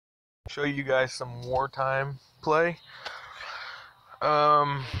show you guys some wartime play.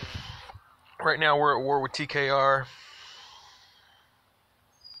 Right now we're at war with TKR.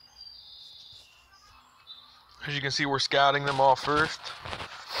 As you can see, we're scouting them all first.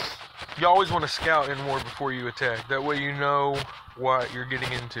 You always want to scout in war before you attack. That way you know what you're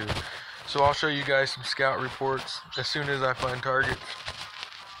getting into. So I'll show you guys some scout reports as soon as I find targets.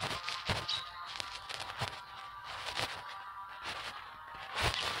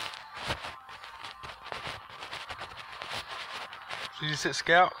 So you just hit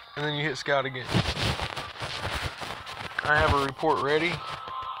scout, and then you hit scout again. I have a report ready.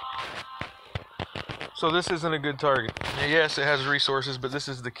 So this isn't a good target. Now, yes, it has resources, but this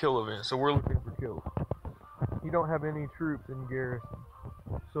is the kill event, so we're looking for kills. You don't have any troops in garrison,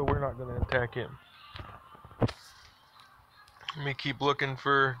 so we're not going to attack him. Let me keep looking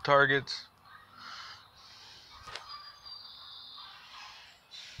for targets.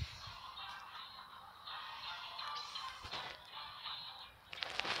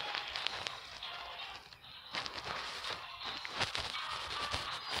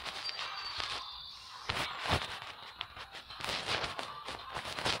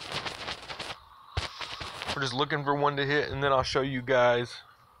 We're just looking for one to hit, and then I'll show you guys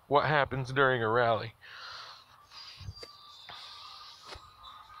what happens during a rally.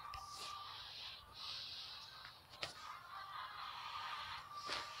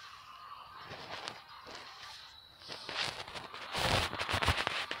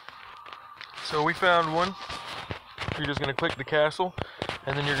 So we found one. You're just going to click the castle,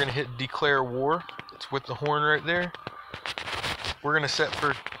 and then you're going to hit declare war. It's with the horn right there. We're going to set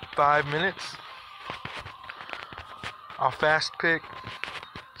for 5 minutes. I'll fast pick,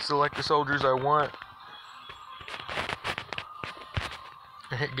 select the soldiers I want,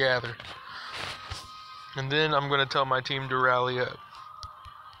 and hit gather. And then I'm going to tell my team to rally up.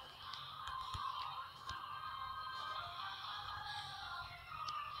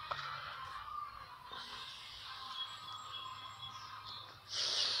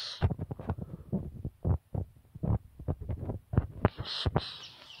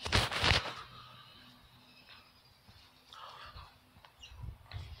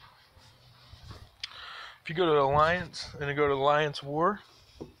 If you go to Alliance and you go to Alliance War,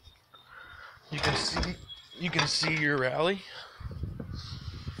 you can see your rally.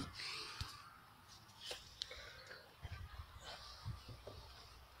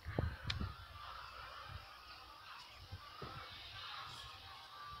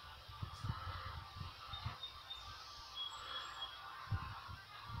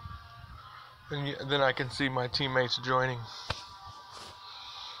 And then I can see my teammates joining.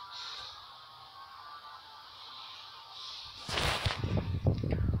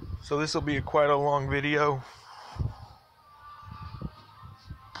 So this will be quite a long video.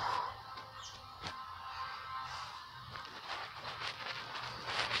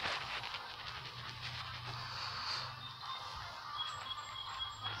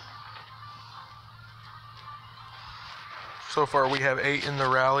 So far we have 8 in the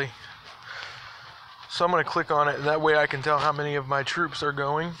rally. So I'm going to click on it, and that way I can tell how many of my troops are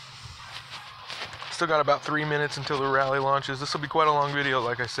going. Still got about 3 minutes until the rally launches. This will be quite a long video,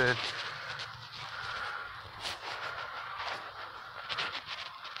 like I said.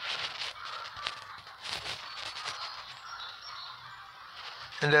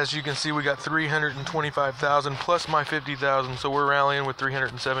 And as you can see, we got 325,000 plus my 50,000, so we're rallying with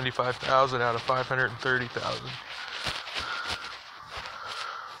 375,000 out of 530,000.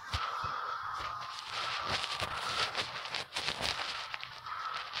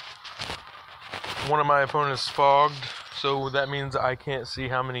 One of my opponents fogged, so that means I can't see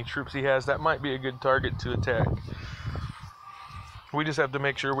how many troops he has. That might be a good target to attack. We just have to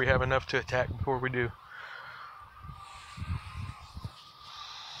make sure we have enough to attack before we do.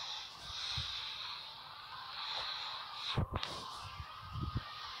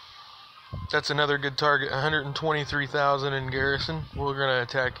 That's another good target, 123,000 in garrison. We're going to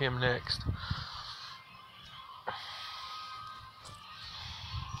attack him next.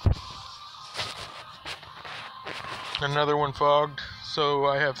 Another one fogged, so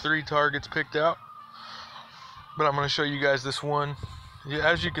I have 3 targets picked out, but I'm going to show you guys this one.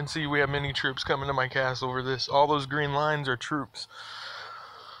 As you can see, we have many troops coming to my castle over this. All those green lines are troops.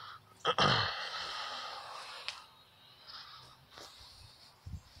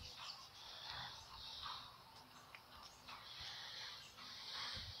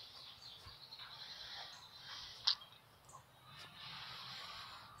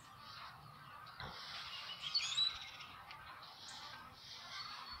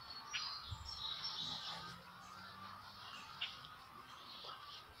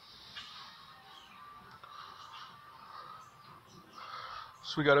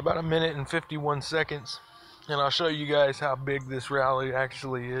 So we got about 1 minute and 51 seconds, and I'll show you guys how big this rally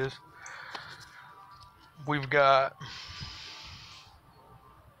actually is. We've got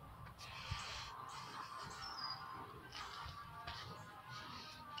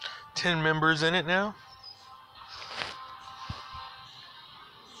ten members in it now.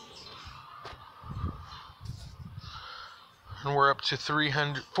 And we're up to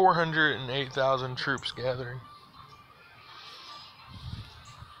 408,000 troops gathering.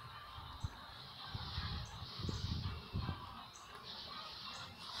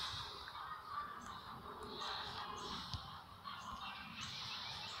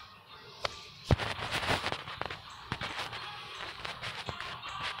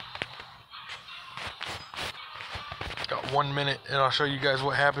 Got 1 minute, and I'll show you guys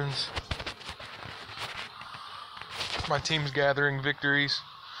what happens. My team's gathering victories.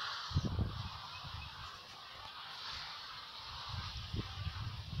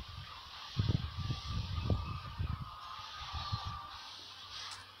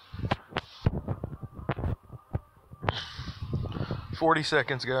 "40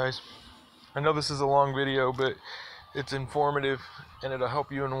 seconds, guys. I know this is a long video, but it's informative and it'll help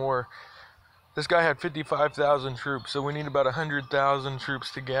you in war. This guy had 55,000 troops, so we need about 100,000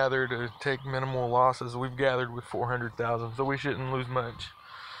 troops to gather to take minimal losses. We've gathered with 400,000, so we shouldn't lose much.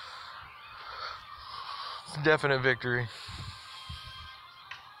 It's a definite victory.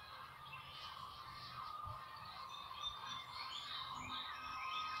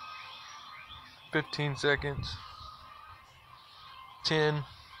 "15 seconds. 10.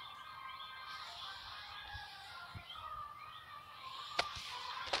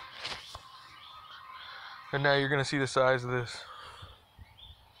 And now you're going to see the size of this.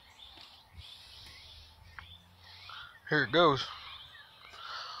 Here it goes.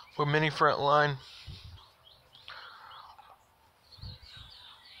 A mini front line.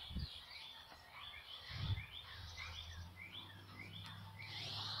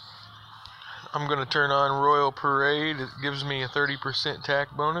 I'm going to turn on Royal Parade. It gives me a 30%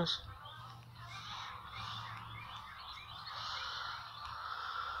 tack bonus.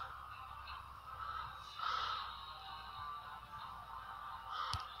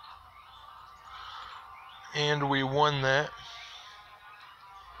 And we won that.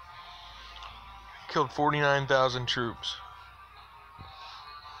 Killed 49,000 troops.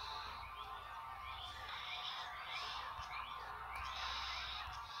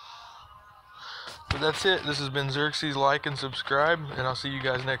 But that's it. This has been Xerxes. Like and subscribe, and I'll see you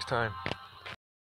guys next time.